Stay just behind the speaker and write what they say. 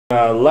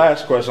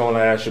Last question I want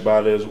to ask you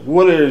about is,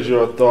 what is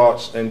your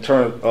thoughts in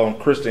terms of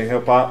Christian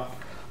hip hop?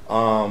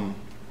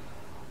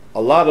 A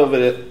lot of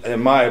it,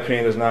 in my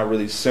opinion, is not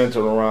really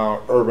centered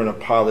around urban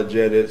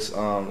apologetics,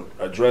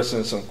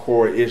 addressing some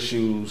core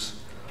issues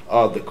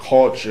of the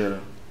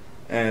culture,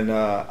 and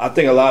I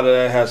think a lot of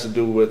that has to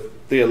do with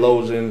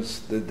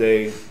theologians that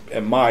they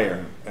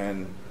admire,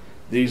 and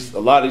a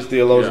lot of these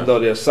theologians, though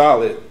they're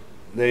solid,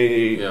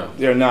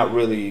 they're not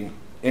really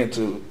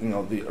into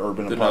the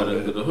urban they're apologetics. not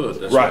into the hood.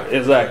 That's right,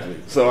 exactly.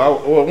 So I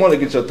want to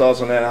get your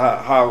thoughts on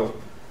that.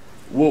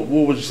 What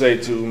would you say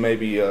to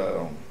maybe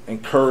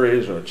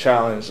encourage or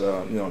challenge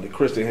the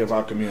Christian hip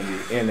hop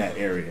community in that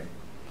area?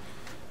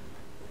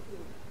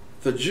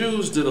 The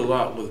Jews did a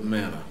lot with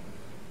manna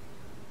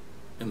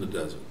in the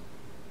desert.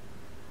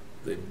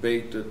 They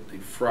baked it, they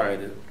fried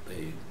it,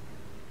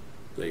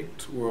 they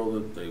twirled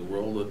it, they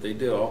rolled it, they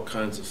did all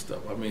kinds of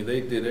stuff. I mean,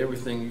 they did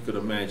everything you could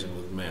imagine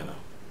with manna,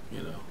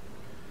 and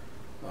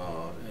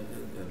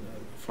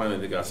finally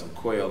they got some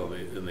quail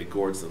and they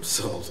gorged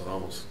themselves and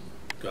almost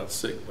got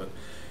sick. But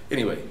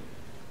anyway,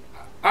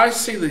 I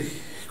see the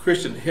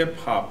Christian hip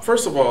hop.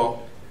 First of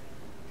all,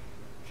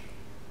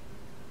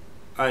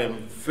 I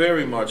am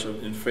very much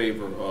in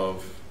favor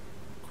of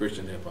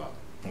Christian hip hop.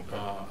 Okay.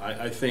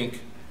 I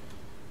think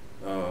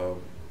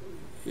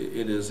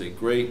it is a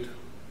great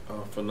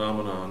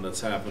phenomenon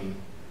that's happened,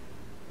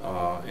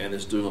 and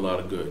it's doing a lot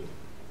of good.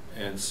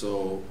 And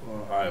so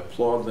I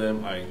applaud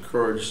them. I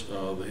encourage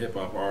the hip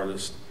hop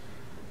artists.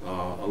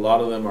 A lot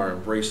of them are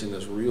embracing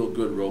this real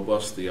good,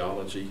 robust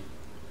theology.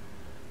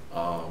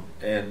 So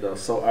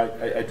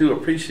I do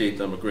appreciate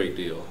them a great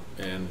deal.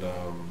 And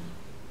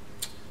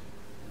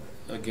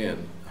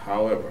again,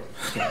 however,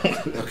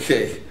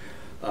 okay,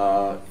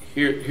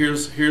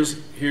 here's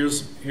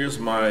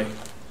my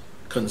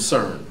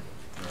concern.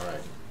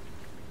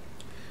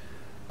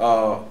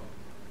 All right.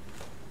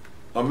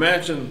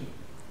 Imagine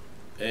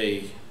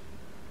a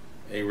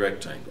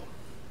rectangle,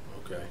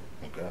 okay?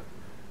 Okay.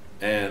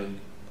 And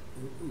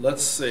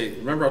let's say,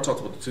 remember I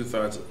talked about the two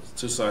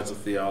sides of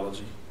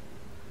theology?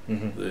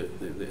 Mm-hmm.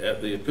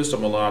 The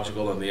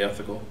epistemological and the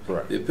ethical.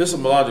 Right. The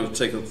epistemological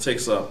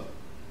takes up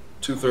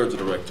 2/3 of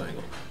the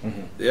rectangle.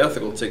 Mm-hmm. The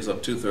ethical takes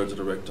up 2/3 of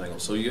the rectangle.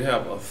 So you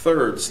have a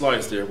third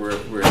slice there where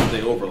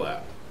they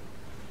overlap.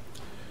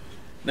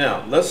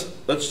 Now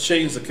let's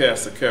change the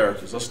cast of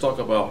characters. Let's talk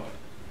about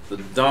the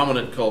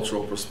dominant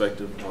cultural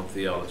perspective on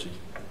theology,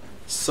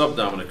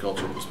 subdominant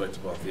cultural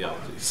perspective on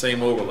theology.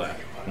 Same overlap.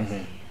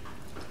 Mm-hmm.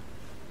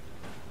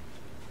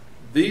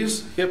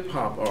 These hip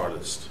hop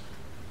artists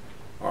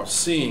are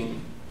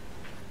seeing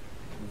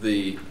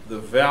the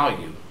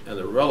value and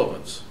the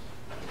relevance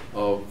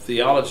of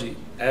theology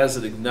as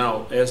it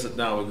now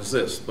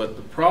exists. But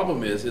the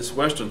problem is it's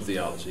Western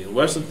theology, and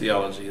Western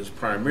theology is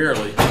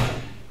primarily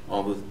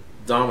on the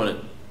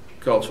dominant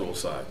cultural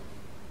side.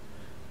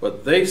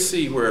 But they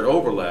see where it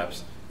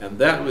overlaps, and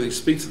that really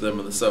speaks to them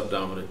in the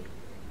subdominant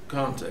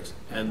context,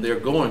 and they're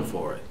going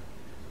for it,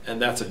 and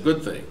that's a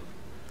good thing.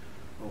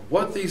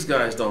 What these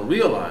guys don't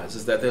realize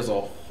is that there's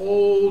a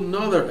whole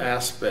nother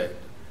aspect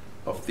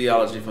of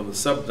theology from the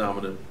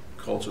subdominant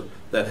culture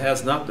that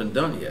has not been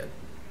done yet,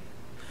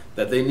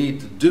 that they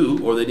need to do,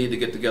 or they need to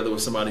get together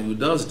with somebody who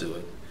does do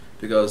it,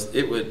 because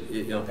it would,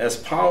 as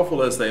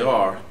powerful as they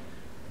are,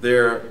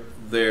 their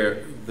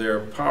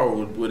power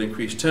would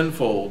increase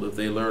tenfold if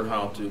they learn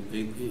how to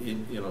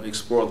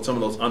explore some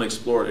of those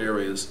unexplored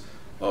areas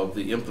of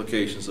the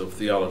implications of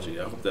theology.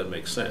 I hope that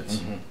makes sense.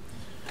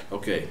 Mm-hmm.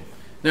 Okay.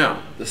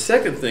 Now, the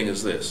second thing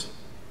is this,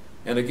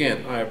 and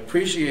again, I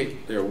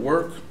appreciate their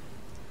work.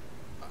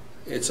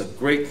 It's a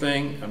great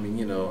thing. I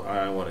mean,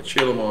 I want to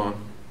cheer them on,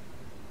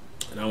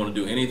 and I want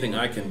to do anything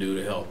I can do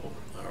to help them,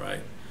 all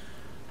right?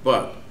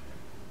 But,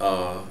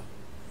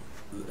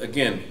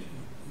 again,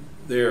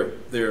 they're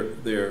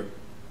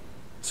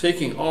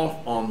taking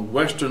off on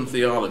Western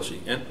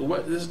theology, and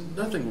there's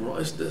nothing wrong.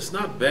 It's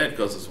not bad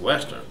because it's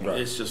Western. Right.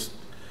 It's just,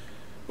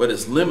 but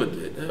it's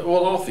limited.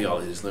 Well, all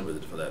theology is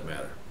limited for that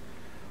matter.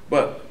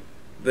 But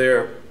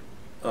they're,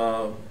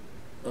 let's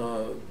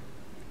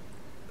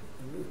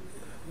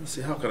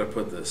see, how can I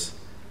put this?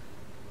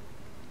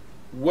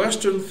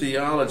 Western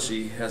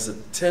theology has a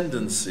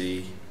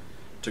tendency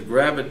to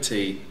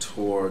gravitate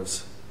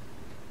towards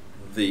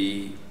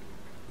the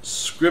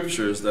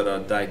scriptures that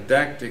are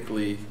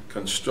didactically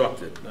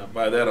constructed. Now,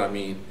 by that I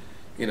mean,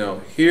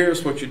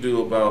 here's what you do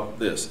about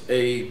this: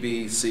 A,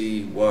 B,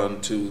 C,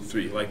 1, 2,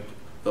 3, like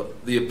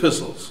the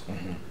epistles.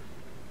 Mm-hmm.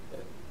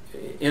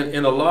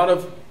 In a lot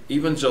of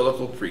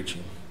evangelical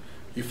preaching,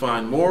 you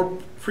find more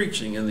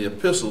preaching in the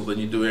epistle than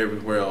you do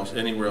anywhere else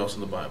in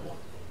the Bible.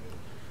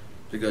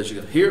 Because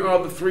here are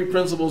the 3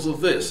 principles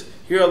of this,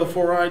 here are the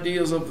 4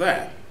 ideas of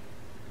that.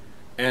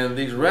 And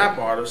these rap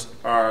artists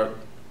are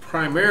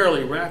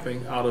primarily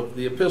rapping out of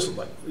the epistle,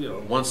 like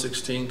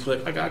 116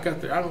 click. I got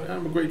there.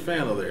 I'm a great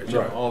fan of theirs.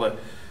 Right. All that,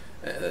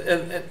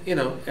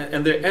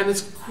 and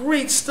it's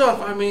great stuff.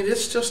 I mean,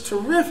 it's just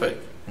terrific.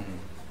 Mm-hmm.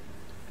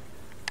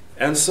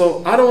 And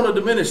so I don't want to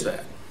diminish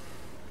that.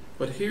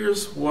 But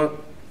here's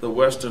what the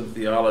Western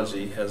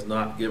theology has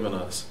not given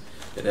us.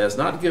 It has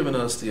not given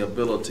us the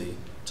ability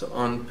to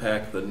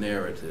unpack the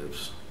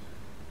narratives.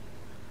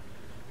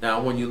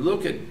 Now, when you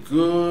look at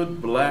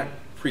good black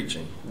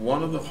preaching,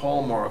 one of the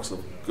hallmarks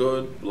of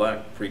good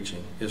black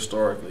preaching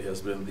historically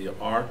has been the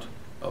art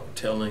of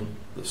telling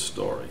the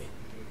story.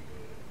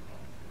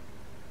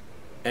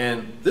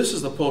 And this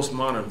is the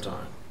postmodern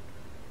time.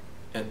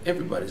 And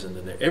everybody's in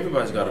the narrative.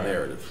 Everybody's got a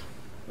narrative,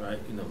 right?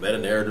 You know, meta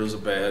narratives are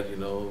bad, you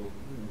know,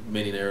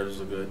 many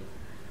narratives are good.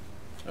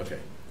 Okay.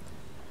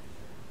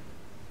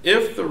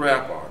 If the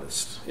rap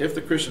artist, if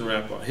the Christian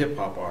rap, hip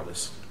hop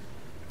artist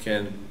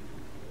can,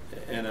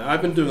 and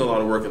I've been doing a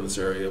lot of work in this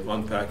area of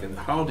unpacking,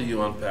 how do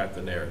you unpack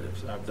the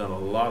narratives? I've done a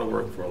lot of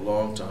work for a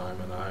long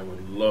time, and I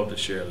would love to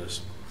share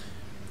this.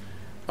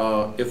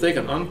 If they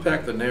can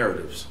unpack the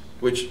narratives,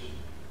 which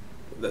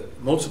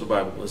most of the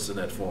Bible is in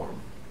that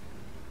form,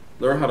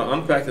 learn how to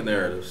unpack the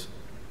narratives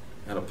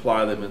and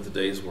apply them in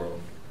today's world.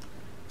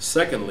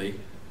 Secondly,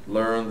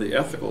 learn the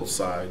ethical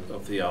side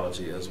of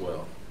theology as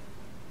well.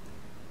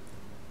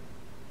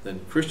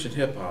 Then Christian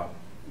hip-hop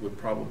would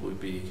probably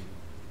be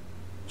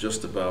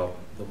just about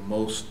the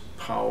most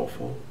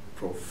powerful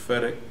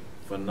prophetic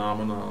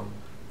phenomenon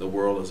the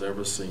world has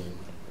ever seen.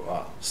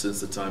 Wow.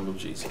 Since the time of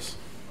Jesus.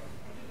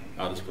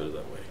 I'll just put it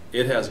that way.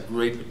 It has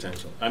great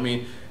potential. I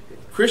mean,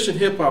 Christian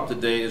hip-hop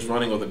today is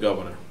running with the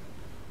governor,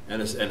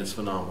 and it's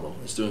phenomenal.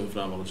 It's doing a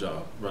phenomenal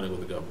job running with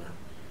the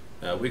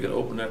governor. We could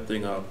open that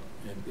thing up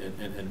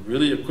and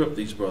really equip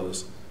these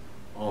brothers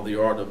on the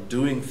art of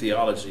doing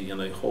theology in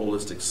a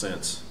holistic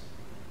sense.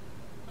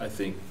 I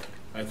think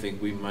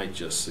we might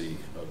just see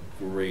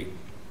a great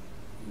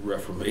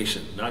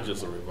reformation, not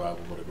just a revival,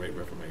 but a great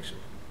reformation.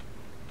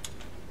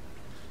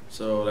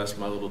 So that's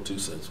my little 2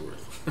 cents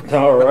worth.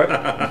 All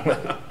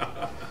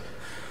right.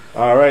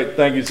 All right.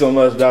 Thank you so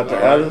much, Dr.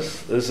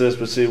 Ellis. This is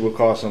Proceed with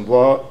Caution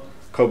Blog.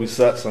 Kobe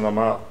Sutz, and I'm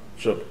out.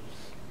 Triple.